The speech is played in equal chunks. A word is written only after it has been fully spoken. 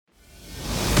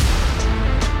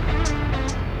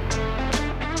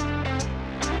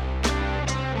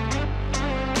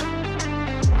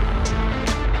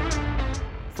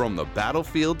From the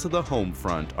battlefield to the home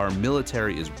front, our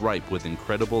military is ripe with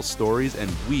incredible stories, and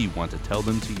we want to tell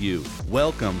them to you.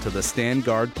 Welcome to the Stand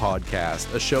Guard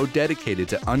Podcast, a show dedicated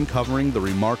to uncovering the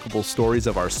remarkable stories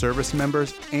of our service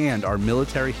members and our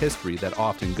military history that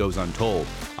often goes untold.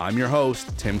 I'm your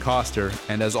host, Tim Coster,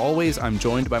 and as always, I'm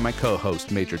joined by my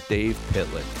co-host, Major Dave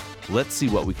Pitlick. Let's see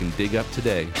what we can dig up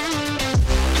today.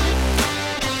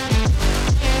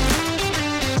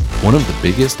 One of the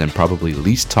biggest and probably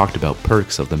least talked about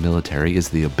perks of the military is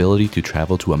the ability to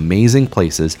travel to amazing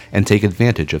places and take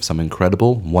advantage of some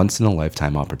incredible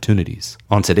once-in-a-lifetime opportunities.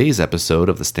 On today's episode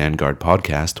of the Stand Guard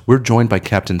Podcast, we're joined by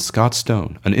Captain Scott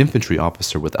Stone, an infantry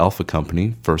officer with Alpha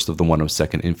Company, 1st of the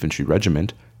 102nd Infantry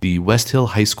Regiment, the West Hill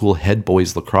High School head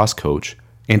boys lacrosse coach,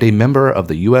 and a member of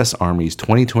the U.S. Army's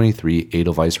 2023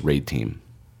 Edelweiss raid team.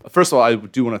 First of all, I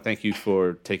do want to thank you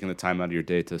for taking the time out of your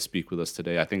day to speak with us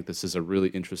today. I think this is a really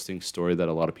interesting story that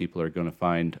a lot of people are going to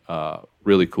find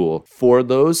really cool. For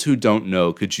those who don't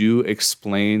know, could you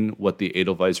explain what the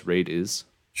Edelweiss raid is?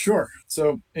 Sure.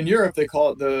 So in Europe, they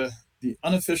call it the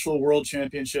unofficial World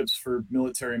Championships for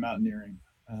military mountaineering.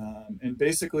 And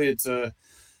basically, it's a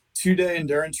 2-day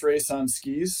endurance race on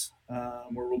skis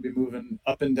where we'll be moving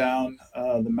up and down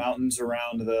the mountains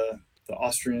around the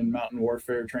Austrian Mountain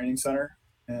Warfare Training Center.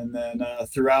 And then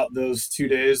throughout those 2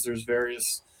 days, there's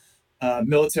various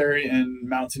military and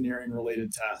mountaineering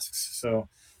related tasks. So,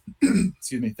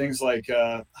 excuse me, things like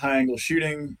high angle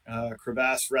shooting,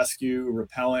 crevasse rescue,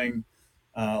 rappelling,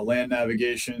 land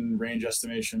navigation, range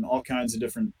estimation, all kinds of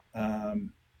different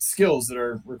skills that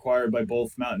are required by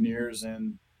both mountaineers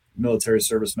and military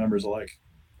service members alike.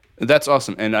 That's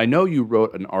awesome. And I know you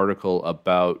wrote an article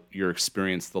about your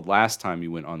experience the last time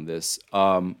you went on this.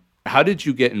 How did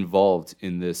you get involved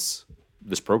in this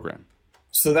program?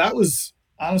 So that was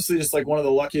honestly just like one of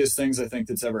the luckiest things I think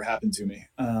that's ever happened to me.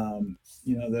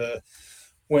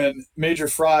 When Major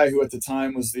Fry, who at the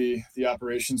time was the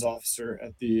operations officer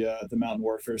at the Mountain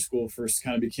Warfare School, first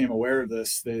kind of became aware of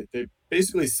this, they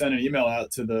basically sent an email out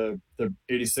to the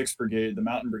 86th Brigade, the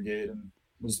Mountain Brigade, and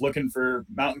was looking for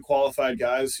mountain qualified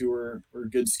guys who were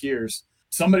good skiers.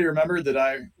 Somebody remembered that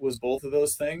I was both of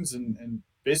those things and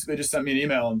basically just sent me an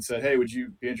email and said, hey, would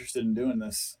you be interested in doing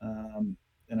this?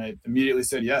 And I immediately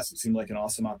said yes. It seemed like an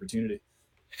awesome opportunity.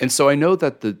 And so I know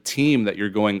that the team that you're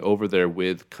going over there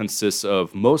with consists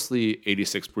of mostly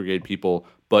 86th Brigade people,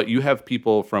 but you have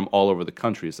people from all over the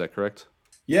country. Is that correct?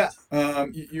 Yeah,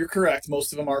 you're correct.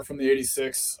 Most of them are from the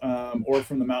 86 or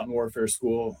from the Mountain Warfare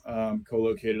School,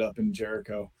 co-located up in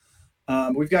Jericho.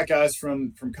 We've got guys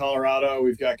from Colorado.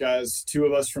 We've got guys, 2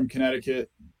 of us from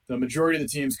Connecticut. The majority of the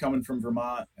team's coming from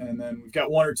Vermont. And then we've got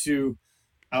 1 or 2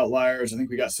 outliers. I think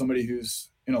we got somebody who's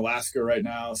in Alaska right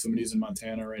now. Somebody's in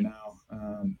Montana right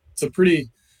now. It's a pretty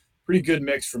good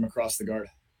mix from across the Guard.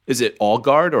 Is it all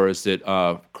Guard or is it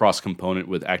cross component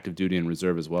with active duty and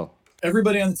reserve as well?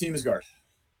 Everybody on the team is Guard,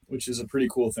 which is a pretty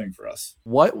cool thing for us.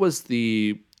 What was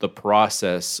the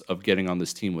process of getting on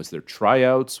this team? Was there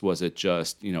tryouts? Was it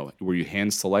just, were you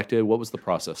hand selected? What was the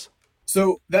process?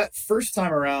 So that first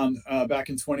time around back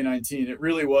in 2019, it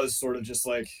really was sort of just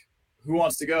like, who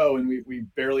wants to go? And we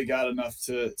barely got enough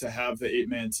to have the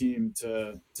 8-man team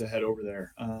to head over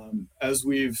there. As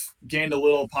we've gained a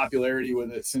little popularity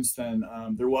with it since then,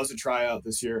 there was a tryout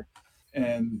this year.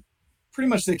 And pretty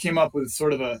much they came up with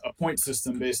sort of a point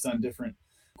system based on different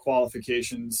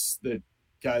qualifications that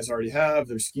guys already have,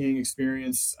 their skiing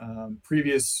experience,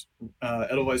 previous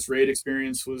Edelweiss raid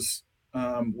experience was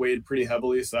weighed pretty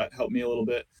heavily, so that helped me a little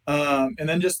bit. And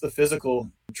then just the physical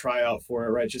tryout for it,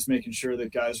 right? Just making sure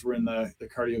that guys were in the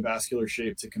cardiovascular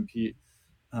shape to compete.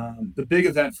 The big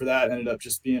event for that ended up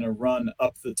just being a run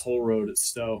up the toll road at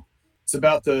Stowe. It's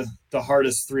about the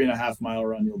hardest 3.5-mile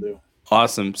run you'll do.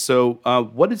 Awesome. So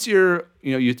what is your,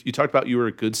 you talked about you were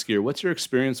a good skier. What's your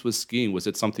experience with skiing? Was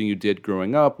it something you did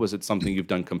growing up? Was it something you've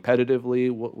done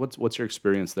competitively? What's your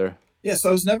experience there? Yeah, so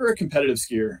I was never a competitive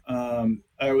skier.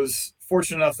 I was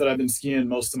fortunate enough that I've been skiing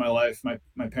most of my life.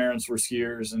 My parents were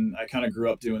skiers, and I kind of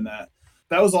grew up doing that.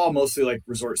 That was all mostly like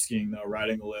resort skiing, though,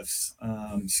 riding the lifts,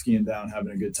 skiing down,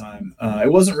 having a good time.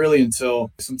 It wasn't really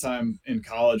until sometime in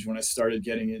college when I started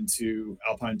getting into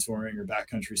alpine touring or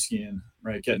backcountry skiing,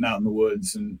 right? Getting out in the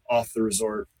woods and off the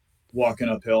resort, walking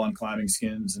uphill on climbing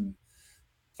skins and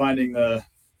finding the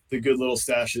good little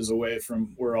stashes away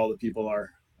from where all the people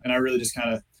are. And I really just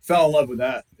kind of fell in love with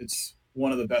that. It's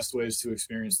one of the best ways to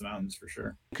experience the mountains for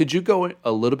sure. Could you go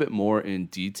a little bit more in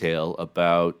detail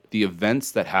about the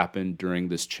events that happened during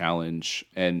this challenge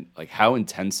and like how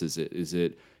intense is it? Is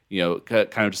it,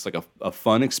 kind of just like a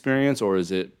fun experience, or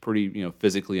is it pretty,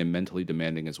 physically and mentally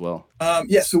demanding as well?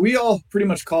 So we all pretty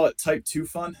much call it type 2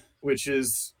 fun, which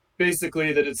is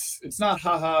basically that it's not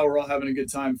haha, we're all having a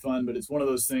good time fun, but it's one of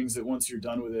those things that once you're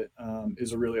done with it,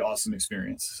 is a really awesome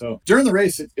experience. So during the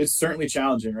race, it's certainly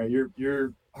challenging, right?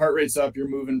 Your heart rate's up, you're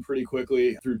moving pretty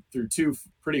quickly through two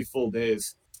pretty full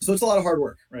days. So it's a lot of hard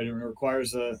work, right? It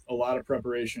requires a lot of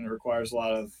preparation. It requires a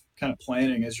lot of kind of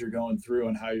planning as you're going through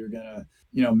and how you're going to,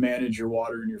 manage your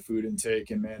water and your food intake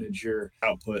and manage your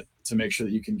output to make sure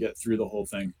that you can get through the whole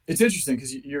thing. It's interesting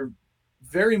because you're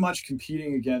very much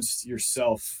competing against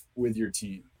yourself with your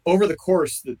team. Over the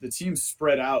course, the team's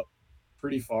spread out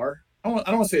pretty far. I don't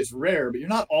want to say it's rare, but you're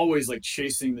not always like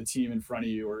chasing the team in front of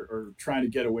you or trying to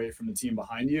get away from the team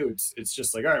behind you. It's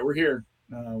just like, all right, we're here.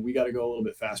 We got to go a little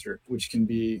bit faster, which can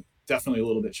be definitely a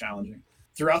little bit challenging.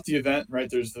 Throughout the event, right,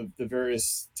 there's the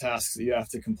various tasks that you have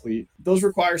to complete. Those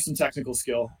require some technical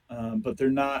skill, but they're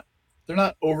not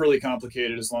overly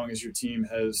complicated as long as your team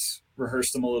has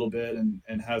rehearsed them a little bit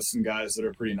and has some guys that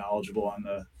are pretty knowledgeable on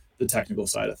the technical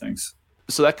side of things.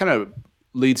 So that kind of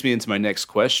leads me into my next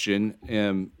question.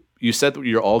 You said that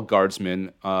you're all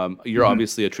guardsmen. You're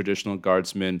obviously a traditional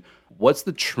guardsman. What's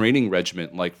the training regimen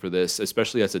like for this,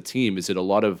 especially as a team? Is it a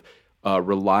lot of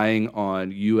relying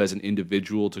on you as an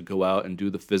individual to go out and do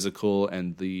the physical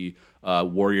and the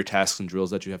warrior tasks and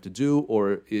drills that you have to do?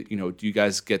 Or, do you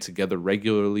guys get together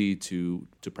regularly to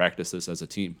practice this as a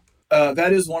team?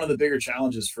 That is one of the bigger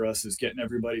challenges for us, is getting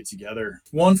everybody together.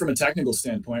 One, from a technical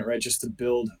standpoint, right, just to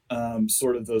build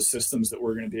sort of those systems that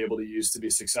we're going to be able to use to be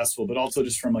successful, but also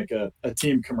just from like a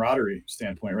team camaraderie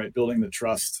standpoint, right, building the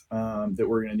trust that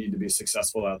we're going to need to be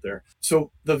successful out there. So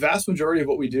the vast majority of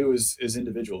what we do is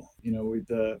individual.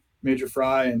 The Major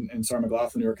Fry and Sarah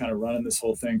McLaughlin, who are kind of running this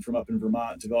whole thing from up in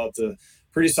Vermont, developed a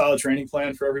pretty solid training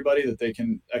plan for everybody that they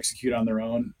can execute on their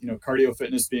own. Cardio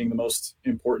fitness being the most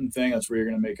important thing. That's where you're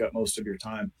going to make up most of your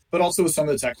time, but also with some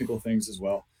of the technical things as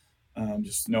well.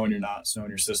 Just knowing your knots, knowing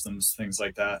your systems, things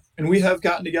like that. And we have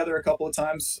gotten together a couple of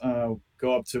times,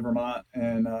 go up to Vermont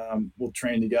and we'll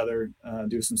train together,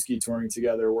 do some ski touring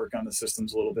together, work on the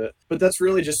systems a little bit. But that's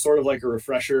really just sort of like a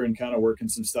refresher and kind of working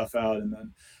some stuff out. And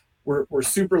then we're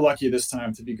super lucky this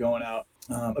time to be going out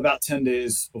about 10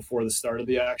 days before the start of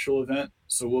the actual event.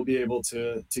 So we'll be able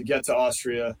to get to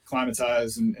Austria,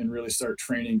 acclimatize, and really start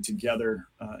training together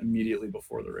immediately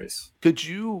before the race. Could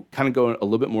you kind of go a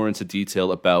little bit more into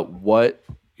detail about what,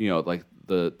 like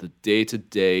the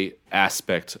day-to-day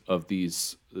aspect of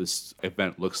this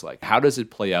event looks like? How does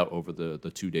it play out over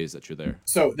the 2 days that you're there?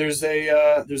 So there's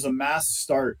a mass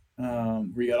start where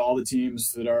you got all the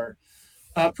teams that are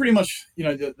pretty much,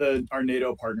 our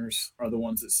NATO partners are the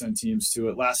ones that send teams to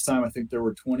it. Last time, I think there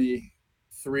were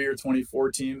 23 or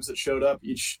 24 teams that showed up,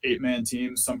 each 8-man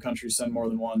team. Some countries send more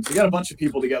than one. So you got a bunch of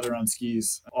people together on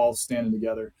skis, all standing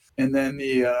together. And then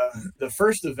the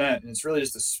first event, and it's really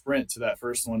just a sprint to that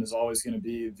first one, is always going to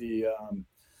be the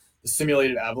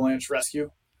simulated avalanche rescue.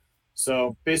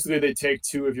 So basically, they take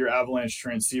 2 of your avalanche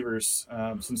transceivers,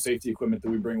 some safety equipment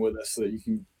that we bring with us so that you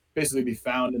can basically be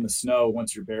found in the snow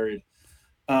once you're buried.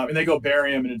 And they go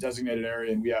bury them in a designated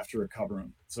area, and we have to recover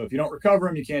them. So if you don't recover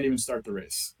them, you can't even start the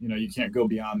race. You can't go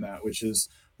beyond that, which is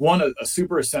a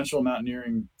super essential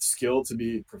mountaineering skill to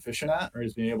be proficient at, right?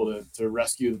 Is being able to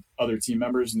rescue other team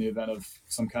members in the event of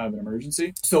some kind of an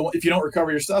emergency. So if you don't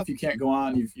recover your stuff, you can't go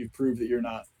on. You've proved that you're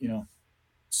not,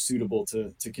 suitable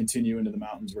to continue into the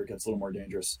mountains where it gets a little more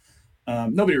dangerous.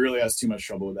 Nobody really has too much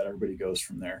trouble with that. Everybody goes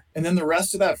from there. And then the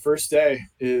rest of that first day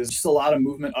is just a lot of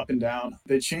movement up and down.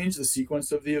 They change the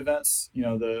sequence of the events,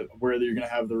 whether you're going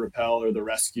to have the rappel or the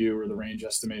rescue or the range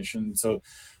estimation. So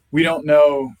we don't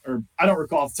know, or I don't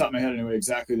recall off the top of my head anyway,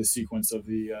 exactly the sequence of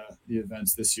the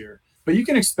events this year. But you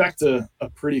can expect a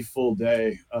pretty full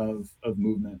day of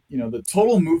movement. The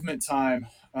total movement time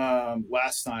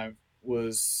last time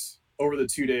was, over the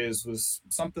 2 days, was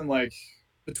something like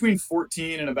between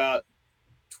 14 and about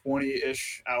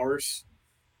 20-ish hours.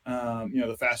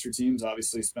 The faster teams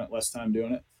obviously spent less time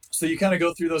doing it. So you kind of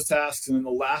go through those tasks, and then the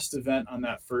last event on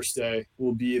that first day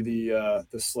will be the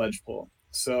sledge pull.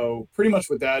 So pretty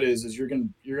much what that is you're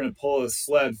gonna pull a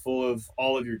sled full of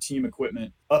all of your team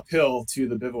equipment uphill to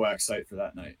the bivouac site for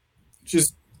that night, which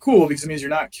is cool because it means you're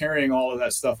not carrying all of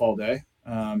that stuff all day.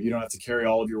 You don't have to carry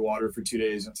all of your water for 2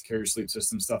 days. You don't have to carry your sleep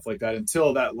system, stuff like that,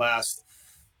 until that last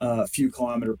few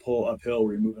kilometer pull uphill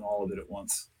where you're moving all of it at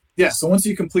once. Yeah, so once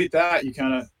you complete that, you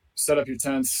kind of set up your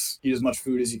tents, eat as much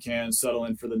food as you can, settle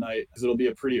in for the night, because it'll be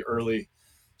a pretty early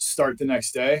start the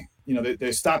next day.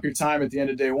 They stop your time at the end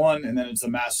of day 1, and then it's a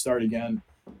mass start again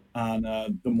on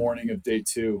the morning of day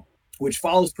 2, which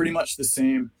follows pretty much the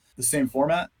same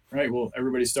format, right? Well,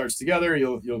 everybody starts together.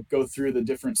 You'll go through the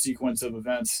different sequence of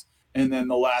events, and then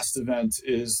the last event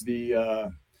is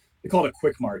the they call it a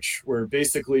quick march, where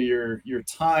basically your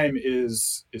time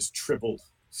is tripled.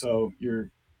 So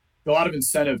you're a lot of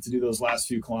incentive to do those last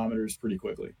few kilometers pretty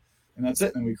quickly. And that's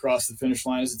it. And we cross the finish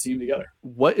line as a team together.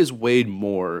 What is weighed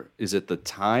more? Is it the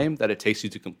time that it takes you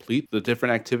to complete the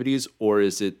different activities, or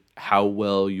is it how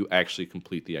well you actually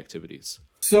complete the activities?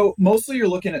 So mostly you're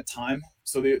looking at time.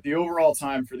 So the overall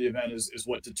time for the event is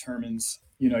what determines,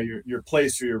 your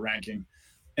place or your ranking.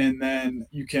 And then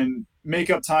you can make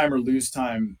up time or lose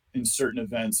time in certain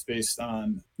events based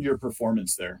on your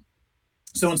performance there.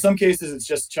 So in some cases, it's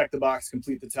just check the box,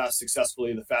 complete the task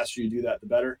successfully. The faster you do that, the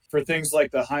better. For things like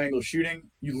the high angle shooting,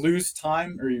 you lose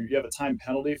time or you have a time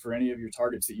penalty for any of your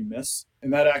targets that you miss.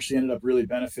 And that actually ended up really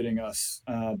benefiting us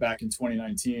back in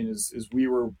 2019 is we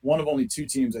were one of only 2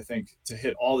 teams, I think, to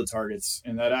hit all the targets.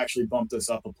 And that actually bumped us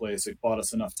up a place. It bought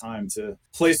us enough time to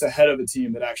place ahead of a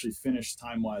team that actually finished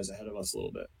time-wise ahead of us a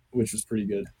little bit, which was pretty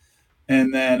good.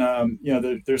 And then,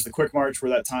 there's the quick march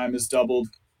where that time is doubled.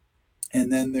 And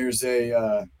then there's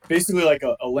basically like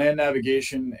a land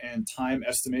navigation and time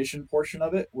estimation portion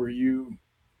of it, where you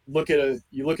look at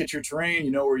your terrain,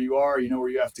 you know where you are, you know where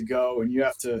you have to go, and you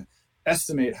have to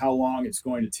estimate how long it's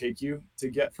going to take you to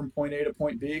get from point A to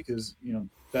point B, because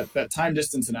that time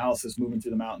distance analysis moving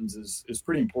through the mountains is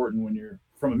pretty important when you're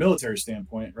from a military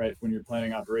standpoint, right? When you're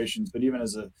planning operations, but even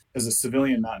as a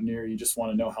civilian mountaineer, you just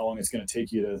want to know how long it's going to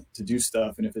take you to do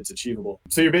stuff and if it's achievable.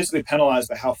 So you're basically penalized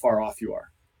by how far off you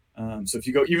are. So if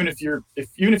you go, even if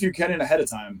you get in ahead of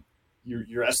time,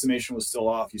 your estimation was still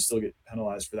off, you still get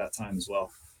penalized for that time as well.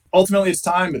 Ultimately, it's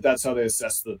time, but that's how they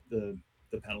assess the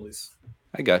penalties.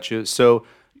 I got you. So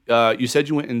you said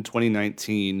you went in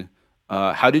 2019.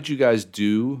 How did you guys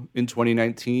do in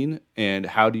 2019, and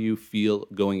how do you feel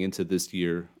going into this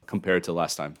year compared to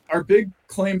last time? Our big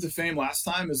claim to fame last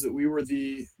time is that we were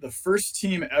the first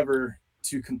team ever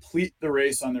to complete the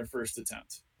race on their first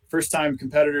attempt. First-time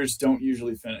competitors don't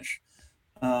usually finish.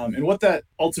 And what that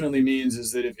ultimately means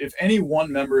is that if any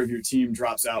one member of your team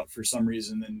drops out for some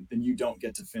reason, then you don't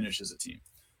get to finish as a team.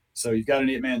 So you've got an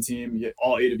 8-man team.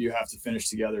 All 8 of you have to finish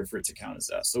together for it to count as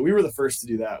that. So we were the first to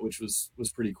do that, which was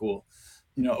pretty cool.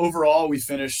 Overall, we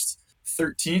finished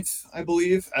 13th, I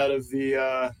believe, out of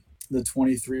the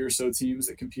 23 or so teams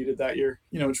that competed that year,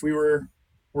 which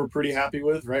we're pretty happy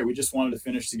with, right? We just wanted to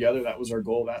finish together. That was our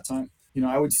goal that time.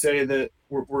 I would say that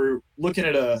we're looking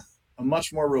at a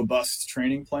much more robust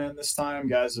training plan this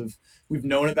time. We've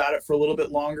known about it for a little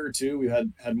bit longer too. We've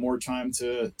had more time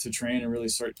to train and really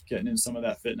start getting in some of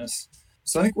that fitness.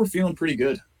 So I think we're feeling pretty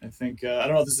good. I think, I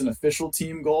don't know if this is an official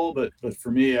team goal, but for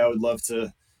me, I would love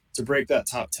to break that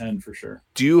top 10 for sure.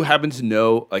 Do you happen to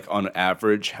know, like on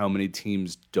average, how many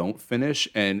teams don't finish?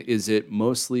 And is it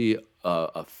mostly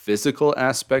a physical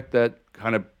aspect that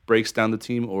kind of breaks down the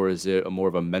team, or is it more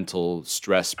of a mental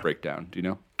stress breakdown? Do you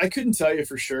know? I couldn't tell you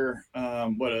for sure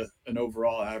what an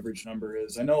overall average number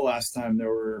is. I know last time there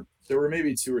were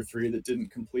maybe 2 or 3 that didn't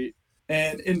complete,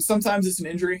 and sometimes it's an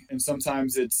injury, and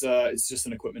sometimes it's just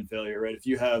an equipment failure, right? If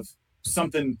you have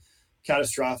something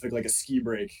catastrophic like a ski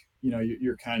break,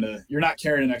 you're not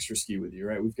carrying an extra ski with you,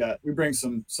 right? We bring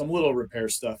some little repair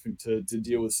stuff to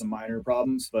deal with some minor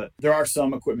problems, but there are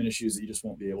some equipment issues that you just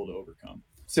won't be able to overcome.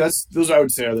 So those I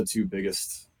would say are the 2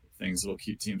 biggest things that'll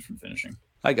keep teams from finishing.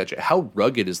 I got you. How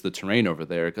rugged is the terrain over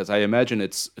there? Because I imagine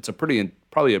it's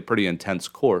probably a pretty intense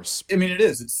course. I mean, it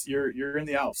is. You're in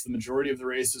the Alps. The majority of the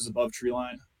race is above tree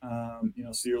line.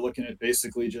 So you're looking at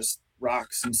basically just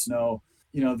rocks and snow.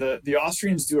 The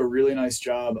Austrians do a really nice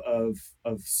job of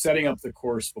setting up the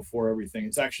course before everything.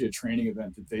 It's actually a training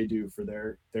event that they do for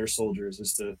their soldiers,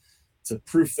 is to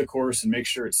proof the course and make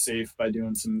sure it's safe by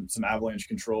doing some avalanche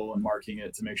control and marking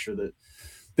it to make sure that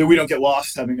we don't get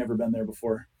lost, having never been there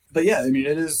before. But yeah, I mean,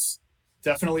 it is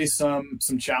definitely some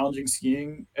challenging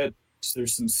skiing.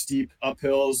 There's some steep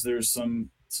uphills. There's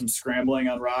some scrambling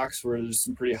on rocks where there's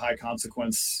some pretty high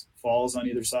consequence falls on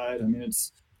either side. I mean,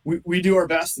 we do our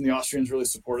best, and the Austrians really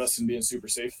support us in being super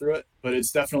safe through it. But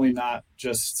it's definitely not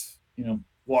just,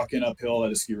 walking uphill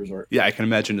at a ski resort. Yeah, I can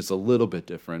imagine it's a little bit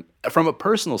different. From a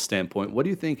personal standpoint, what do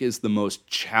you think is the most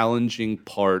challenging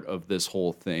part of this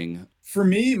whole thing? For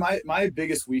me, my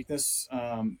biggest weakness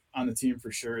on the team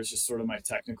for sure is just sort of my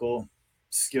technical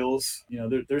skills.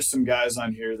 There's some guys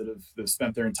on here that have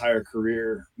spent their entire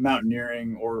career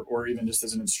mountaineering or even just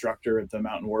as an instructor at the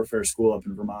Mountain Warfare School up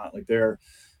in Vermont. Like, they're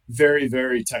very,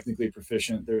 very technically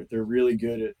proficient. They're really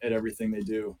good at everything they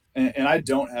do. And I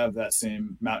don't have that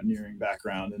same mountaineering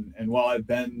background. And while I've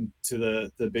been to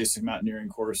the basic mountaineering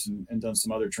course and done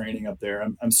some other training up there,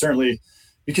 I'm certainly,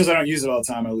 because I don't use it all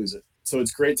the time, I lose it. So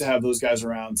it's great to have those guys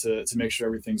around to make sure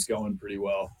everything's going pretty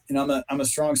well. And I'm a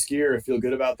strong skier. I feel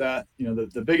good about that.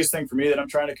 The biggest thing for me that I'm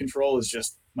trying to control is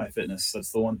just my fitness.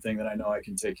 That's the one thing that I know I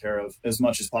can take care of as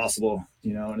much as possible,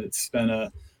 and it's been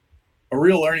a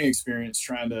real learning experience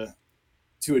trying to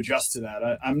adjust to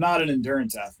that. I'm not an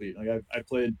endurance athlete. Like I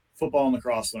played football and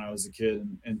lacrosse when I was a kid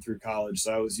and through college.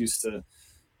 So I was used to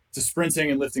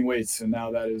sprinting and lifting weights. And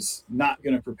now that is not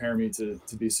going to prepare me to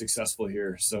be successful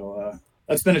here. So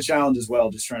that's been a challenge as well,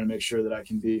 just trying to make sure that I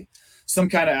can be some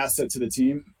kind of asset to the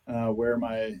team where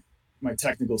my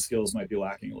technical skills might be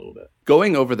lacking a little bit.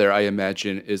 Going over there, I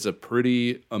imagine, is a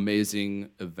pretty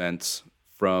amazing event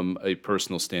from a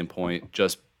personal standpoint.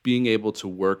 Just being able to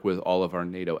work with all of our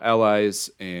NATO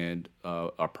allies and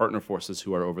our partner forces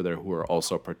who are over there who are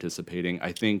also participating.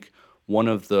 I think one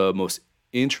of the most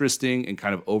interesting and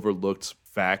kind of overlooked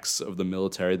facts of the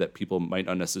military that people might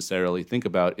not necessarily think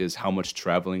about is how much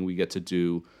traveling we get to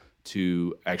do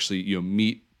to actually,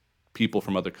 meet people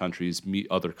from other countries, meet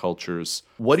other cultures.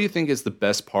 What do you think is the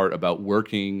best part about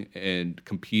working and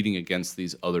competing against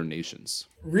these other nations?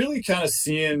 Really kind of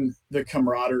seeing the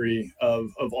camaraderie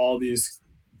of all these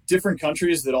different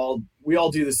countries that we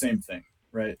all do the same thing,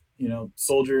 right?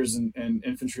 Soldiers and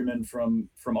infantrymen from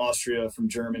Austria, from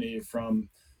Germany, from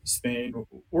Spain,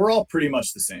 we're all pretty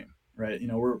much the same, right?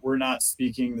 We're not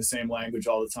speaking the same language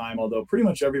all the time, although pretty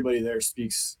much everybody there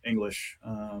speaks English,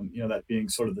 that being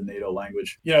sort of the NATO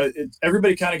language.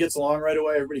 Everybody kind of gets along right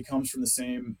away. Everybody comes from the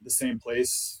same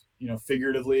place,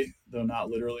 figuratively, though not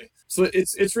literally. So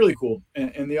it's really cool.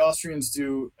 And the Austrians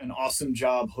do an awesome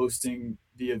job hosting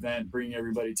the event, bringing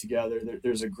everybody together.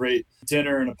 There's a great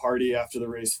dinner and a party after the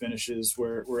race finishes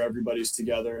where everybody's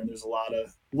together, and there's a lot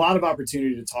of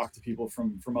opportunity to talk to people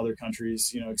from other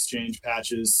countries, exchange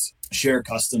patches, share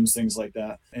customs, things like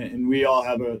that. And we all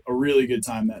have a really good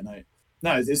time that night.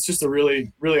 No, it's just a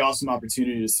really, really awesome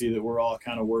opportunity to see that we're all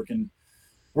kind of working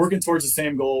towards the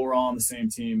same goal. We're all on the same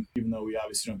team, even though we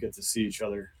obviously don't get to see each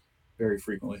other very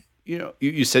frequently.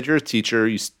 You said you're a teacher.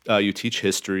 You teach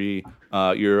history.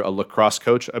 You're a lacrosse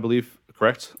coach, I believe,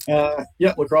 correct?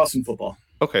 Yeah, lacrosse and football.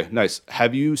 Okay, nice.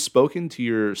 Have you spoken to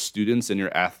your students and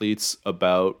your athletes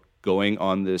about going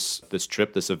on this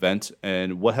trip, this event,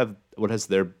 and what has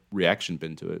their reaction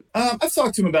been to it? I've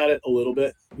talked to them about it a little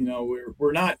bit.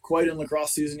 We're not quite in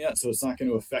lacrosse season yet, so it's not going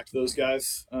to affect those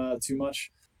guys too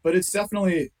much. But it's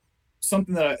definitely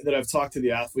something that I've talked to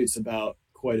the athletes about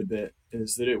quite a bit,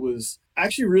 is that it was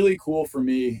actually really cool for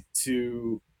me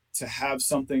to have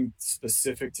something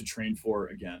specific to train for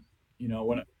again.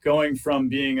 When going from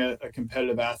being a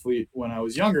competitive athlete when I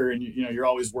was younger, and you're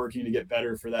always working to get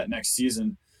better for that next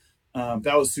season,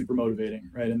 that was super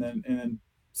motivating, right? And then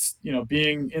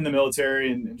being in the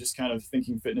military and just kind of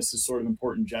thinking fitness is sort of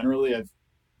important generally, I've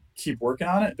keep working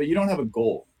on it, but you don't have a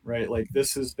goal, right? Like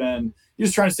this has been, you're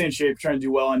just trying to stay in shape, trying to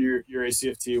do well on your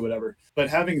ACFT, whatever. But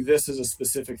having this as a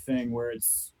specific thing where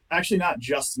it's actually not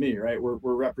just me, right? We're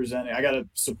representing, I got to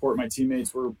support my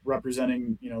teammates. We're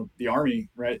representing, the Army,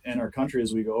 right? And our country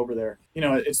as we go over there.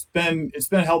 It's been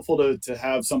helpful to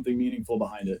have something meaningful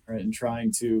behind it, right? And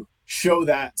trying to show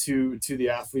that to the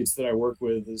athletes that I work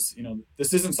with is,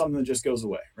 this isn't something that just goes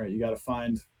away, right? You got to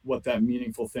find what that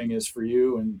meaningful thing is for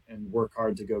you and work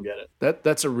hard to go get it.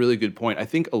 That's a really good point. I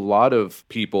think a lot of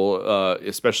people,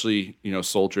 especially,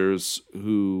 soldiers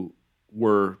who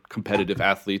were competitive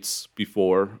athletes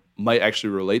before, might actually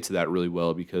relate to that really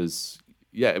well because,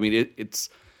 yeah, I mean, it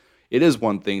is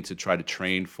one thing to try to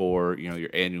train for, your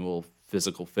annual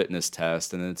physical fitness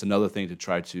test, and then it's another thing to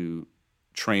try to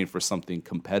train for something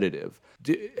competitive.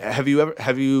 Have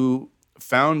you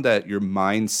found that your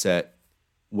mindset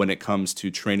when it comes to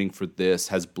training for this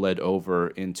has bled over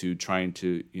into trying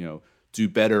to, do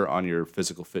better on your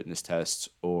physical fitness tests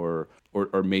or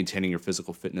maintaining your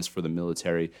physical fitness for the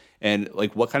military? And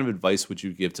like, what kind of advice would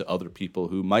you give to other people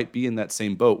who might be in that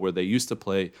same boat where they used to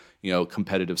play,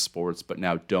 competitive sports, but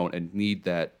now don't and need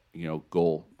that,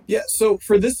 goal? Yeah. So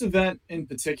for this event in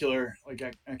particular, like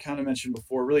I kind of mentioned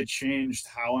before, really changed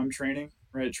how I'm training,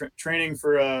 right? Training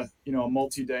for a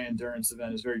multi-day endurance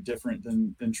event is very different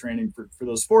than training for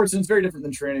those sports. And it's very different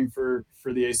than training for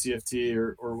the ACFT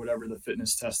or whatever the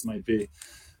fitness test might be.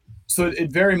 So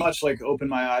it very much like opened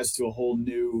my eyes to a whole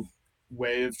new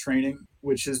way of training,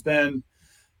 which has been,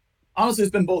 honestly,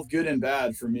 it's been both good and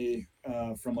bad for me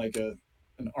from like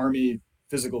an Army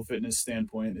physical fitness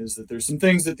standpoint, is that there's some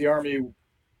things that the Army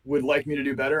would like me to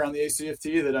do better on the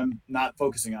ACFT that I'm not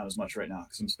focusing on as much right now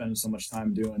because I'm spending so much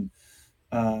time doing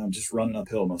just running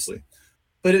uphill mostly.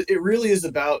 But it really is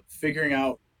about figuring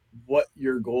out what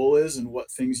your goal is and what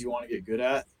things you want to get good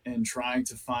at and trying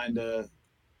to find a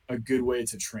a good way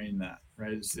to train that,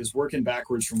 right? Is working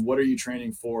backwards from what are you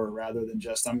training for rather than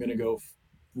just I'm going to go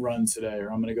run today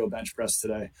or I'm going to go bench press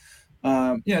today.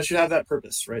 It should have that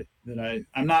purpose, right? That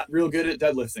I'm not real good at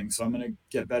deadlifting, so I'm going to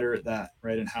get better at that,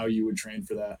 right? And how you would train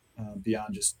for that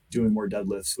beyond just doing more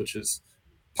deadlifts, which is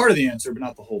part of the answer, but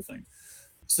not the whole thing.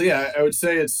 So yeah, I would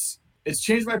say it's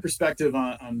changed my perspective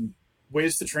on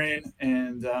ways to train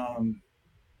and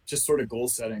just sort of goal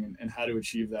setting and how to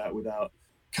achieve that without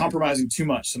compromising too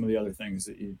much some of the other things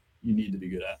that you need to be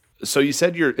good at. So you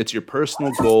said it's your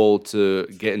personal goal to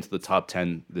get into the top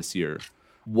 10 this year.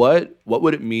 What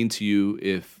would it mean to you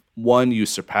if, one, you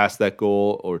surpass that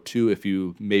goal, or two, if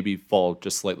you maybe fall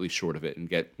just slightly short of it and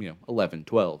get 11,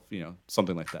 12,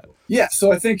 something like that? Yeah,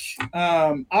 so I think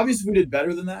obviously we did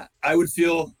better than that. I would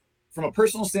feel, from a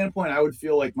personal standpoint, I would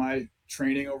feel like my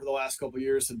training over the last couple of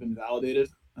years had been validated.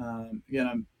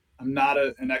 Again, I'm not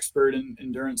an expert in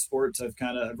endurance sports. I've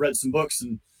read some books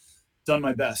and done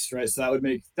my best, right? So that would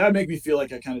make me feel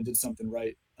like I kind of did something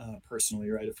right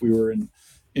personally, right? If we were in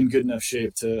good enough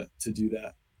shape to do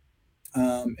that.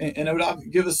 And it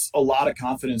would give us a lot of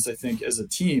confidence, I think, as a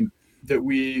team that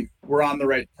we were on the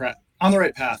right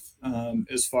path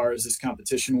as far as this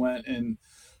competition went, and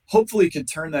hopefully could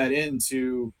turn that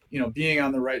into, being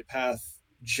on the right path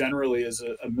generally as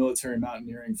a military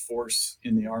mountaineering force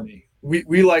in the Army.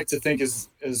 We like to think as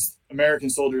American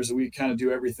soldiers that we kind of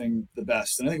do everything the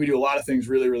best. And I think we do a lot of things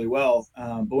really, really well.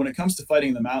 But when it comes to fighting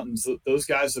in the mountains, those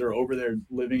guys that are over there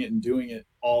living it and doing it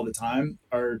all the time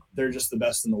they're just the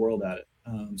best in the world at it.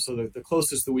 So the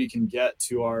closest that we can get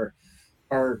to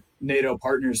our NATO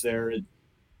partners there,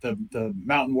 the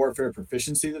mountain warfare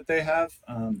proficiency that they have,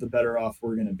 the better off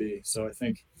we're going to be. So I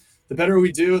think the better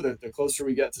we do, the closer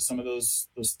we get to some of those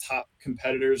top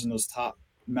competitors and those top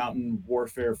mountain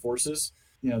warfare forces,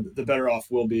 the better off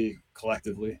we'll be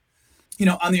collectively.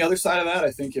 On the other side of that,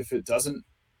 I think if it doesn't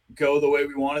go the way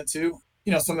we want it to,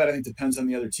 some of that I think depends on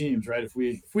the other teams, right? If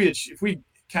we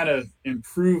kind of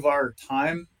improve our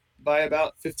time by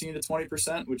about 15 to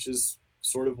 20%, which is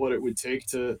sort of what it would take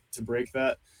to break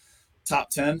that top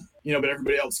 10, but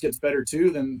everybody else gets better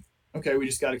too, then okay, we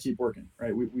just got to keep working,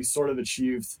 right? We sort of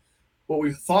achieved what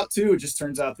we thought to. It just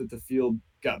turns out that the field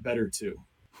got better too.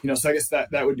 So I guess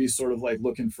that would be sort of like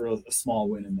looking for a small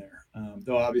win in there.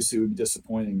 Though obviously it would be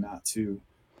disappointing not to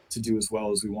do as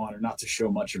well as we want, or not to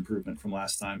show much improvement from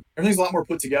last time. Everything's a lot more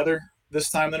put together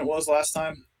this time than it was last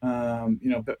time.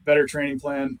 Better training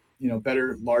plan,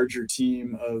 better, larger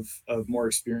team of more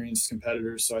experienced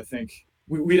competitors. So I think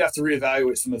we'd have to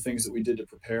reevaluate some of the things that we did to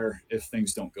prepare if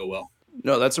things don't go well.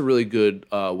 No, that's a really good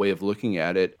way of looking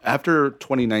at it. After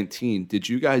 2019, did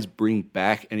you guys bring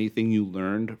back anything you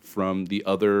learned from the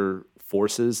other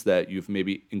forces that you've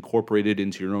maybe incorporated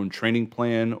into your own training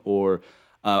plan? Or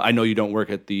I know you don't work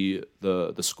at the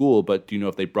school, but do you know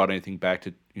if they brought anything back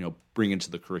to bring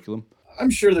into the curriculum? I'm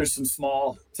sure there's some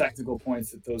small technical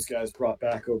points that those guys brought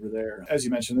back over there. As you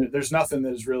mentioned, there's nothing that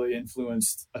has really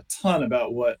influenced a ton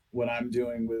about what I'm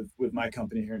doing with my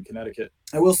company here in Connecticut.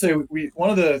 I will say one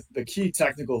of the key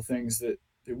technical things that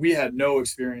we had no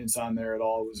experience on there at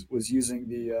all was using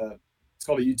it's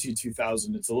called a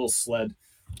UT-2000. It's a little sled.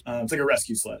 It's like a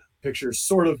rescue sled. Picture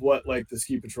sort of what like the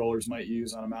ski patrollers might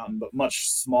use on a mountain, but much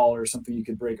smaller, something you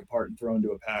could break apart and throw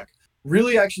into a pack.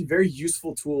 Really actually very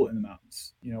useful tool in the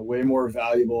mountains, way more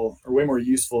valuable or way more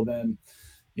useful than,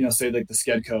 say like the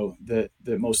Skedco that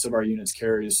most of our units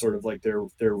carry is sort of like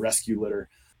their rescue litter.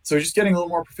 So just getting a little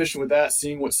more proficient with that,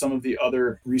 seeing what some of the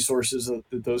other resources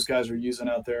that those guys are using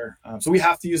out there. So we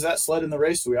have to use that sled in the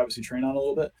race. So we obviously train on a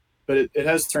little bit, but it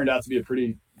has turned out to be a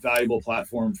pretty valuable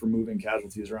platform for moving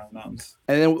casualties around the mountains.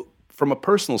 And then from a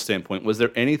personal standpoint, was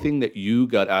there anything that you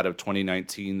got out of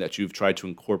 2019 that you've tried to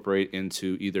incorporate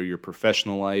into either your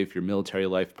professional life, your military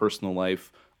life, personal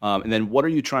life? And then what are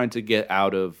you trying to get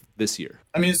out of this year?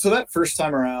 So that first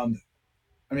time around,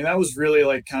 that was really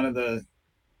like that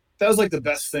was like the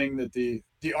best thing that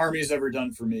the Army's ever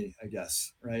done for me, I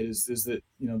guess, right? Is that,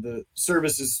 the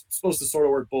service is supposed to sort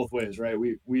of work both ways, right?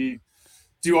 We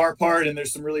do our part, and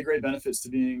there's some really great benefits to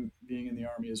being in the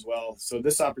Army as well. So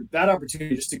that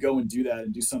opportunity just to go and do that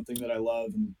and do something that I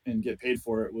love and get paid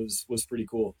for it was pretty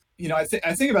cool. I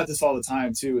think about this all the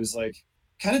time too, is like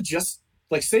kind of just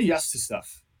like say yes to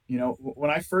stuff. When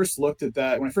I first looked at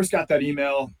that, when I first got that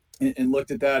email and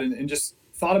looked at that and just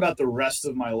thought about the rest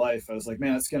of my life, I was like,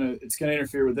 man, it's gonna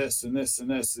interfere with this and this and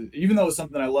this. Even though it's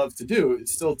something I love to do, it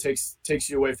still takes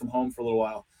you away from home for a little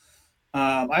while.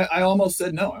 I almost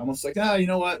said no. I almost like, you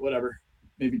know what, whatever,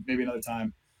 maybe another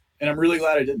time. And I'm really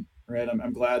glad I didn't, right?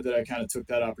 I'm glad that I kind of took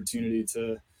that opportunity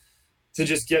to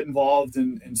just get involved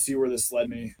and see where this led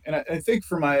me. And I think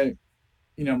for my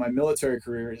my military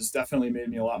career has definitely made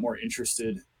me a lot more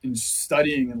interested in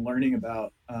studying and learning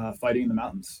about fighting in the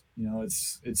mountains.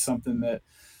 It's something that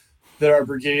our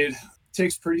brigade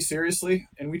takes pretty seriously,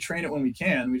 and we train it when we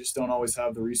can. We just don't always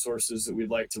have the resources that we'd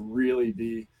like to really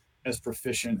be as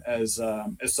proficient as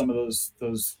some of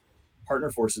those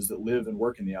partner forces that live and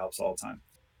work in the Alps all the time.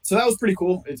 So that was pretty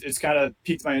cool. It's kind of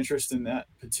piqued my interest in that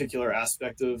particular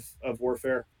aspect of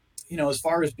warfare. As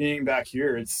far as being back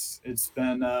here, it's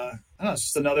been, I don't know, it's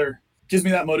just another, gives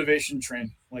me that motivation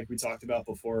train, like we talked about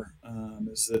before,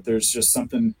 is that there's just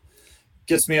something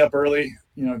gets me up early,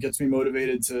 gets me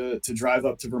motivated to drive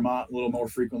up to Vermont a little more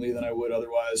frequently than I would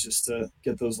otherwise, just to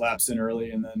get those laps in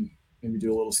early and then maybe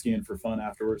do a little skiing for fun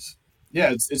afterwards.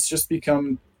 Yeah, it's just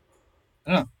become,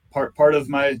 I don't know, part of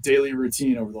my daily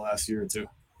routine over the last year or two.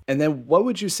 And then what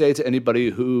would you say to anybody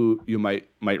who you might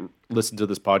listen to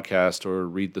this podcast or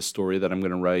read the story that I'm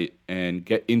going to write and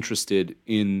get interested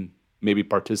in maybe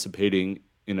participating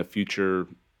in a future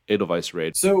Edelweiss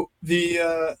raid? So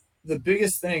the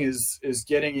biggest thing is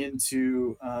getting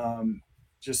into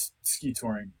just ski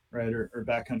touring, right, or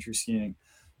backcountry skiing,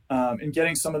 and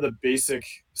getting some of the basic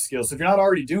skills. So if you're not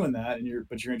already doing that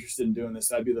but you're interested in doing this,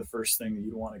 that'd be the first thing that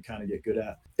you'd want to kind of get good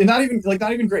at. And not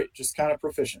even great, just kind of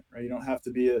proficient, right? You don't have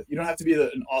to be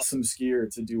an awesome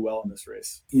skier to do well in this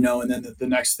race, and then the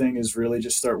next thing is really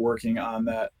just start working on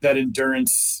that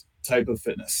endurance type of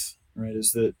fitness, right?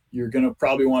 Is that you're going to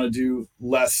probably want to do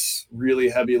less really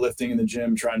heavy lifting in the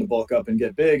gym, trying to bulk up and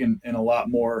get big, and a lot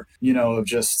more, of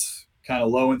just kind of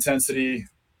low intensity,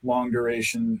 long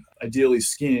duration, ideally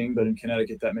skiing, but in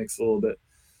Connecticut that makes it a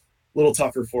little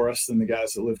tougher for us than the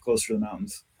guys that live closer to the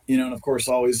mountains. And of course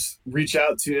always reach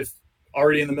out to, if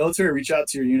already in the military, reach out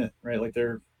to your unit, right? Like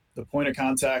the point of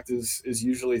contact is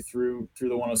usually through the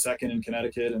 102nd in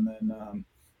Connecticut, and then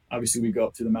obviously we go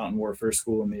up to the Mountain Warfare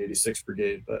School in the 86th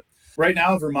Brigade. But right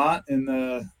now Vermont and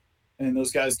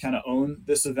those guys kind of own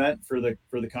this event for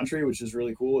the country, which is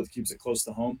really cool. It keeps it close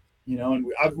to home. And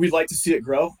we'd like to see it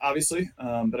grow, obviously,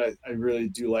 but I really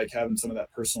do like having some of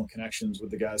that personal connections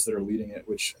with the guys that are leading it,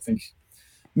 which I think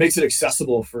makes it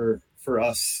accessible for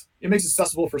us. It makes it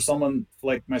accessible for someone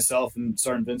like myself and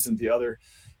Sergeant Vincent, the other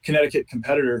Connecticut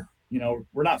competitor.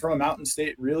 We're not from a mountain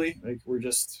state, really. Like, we're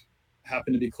just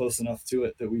happen to be close enough to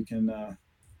it that we can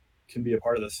be a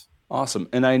part of this. Awesome.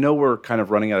 And I know we're kind of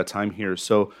running out of time here,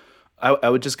 so I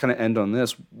would just kind of end on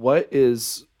this. What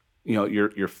is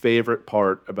your favorite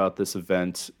part about this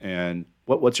event, and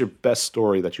what's your best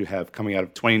story that you have coming out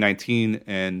of 2019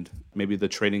 and maybe the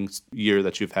training year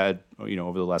that you've had,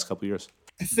 over the last couple of yejust,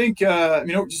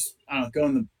 I don't know, go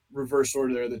in the reverse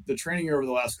order there. The training year over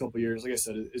the last couple of years, like I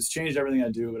said, it's changed everything I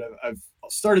do, but I've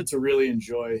started to really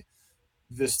enjoy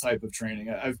this type of training.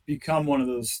 I've become one of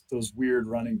those weird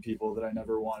running people that I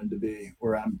never wanted to be,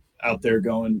 where I'm out there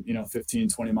going, 15,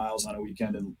 20 miles on a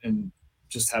weekend and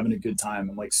just having a good time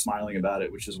and like smiling about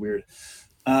it, which is weird.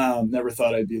 Never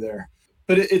thought I'd be there,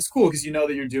 but it's cool because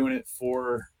that you're doing it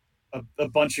for a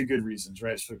bunch of good reasons,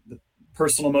 right? So the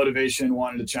personal motivation,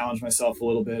 wanting to challenge myself a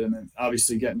little bit, and then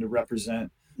obviously getting to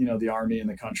represent, the Army and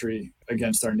the country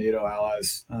against our NATO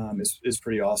allies is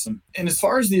pretty awesome. And as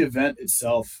far as the event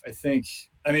itself,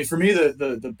 for me,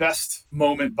 the best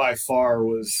moment by far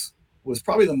was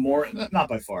probably not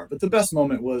by far, but the best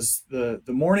moment was the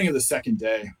morning of the second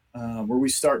day, where we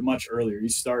start much earlier. You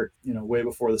start, way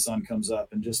before the sun comes up,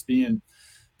 and just being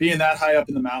that high up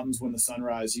in the mountains when the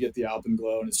sunrise, you get the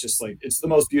alpenglow, and it's just like, it's the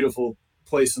most beautiful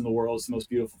place in the world. It's the most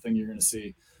beautiful thing you're going to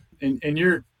see. And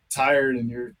you're tired and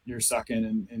you're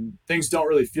sucking, and things don't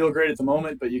really feel great at the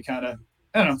moment, but you kind of,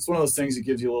 I don't know, it's one of those things that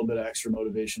gives you a little bit of extra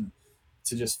motivation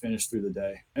to just finish through the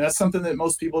day. And that's something that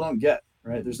most people don't get,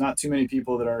 right? There's not too many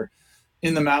people that are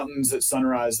in the mountains at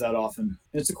sunrise that often.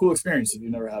 It's a cool experience if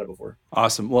you've never had it before.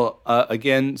 Awesome. Well,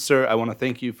 again, sir, I want to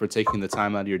thank you for taking the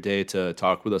time out of your day to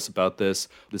talk with us about this.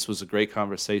 This was a great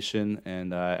conversation,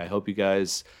 and I hope you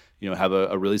guys, have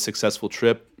a really successful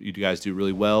trip. You guys do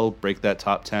really well, break that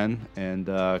top 10, and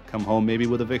come home maybe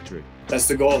with a victory. That's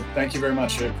the goal. Thank you very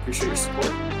much. I appreciate your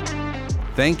support.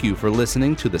 Thank you for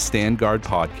listening to the Stand Guard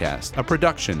Podcast, a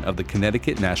production of the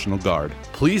Connecticut National Guard.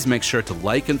 Please make sure to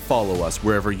like and follow us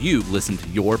wherever you listen to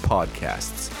your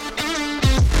podcasts.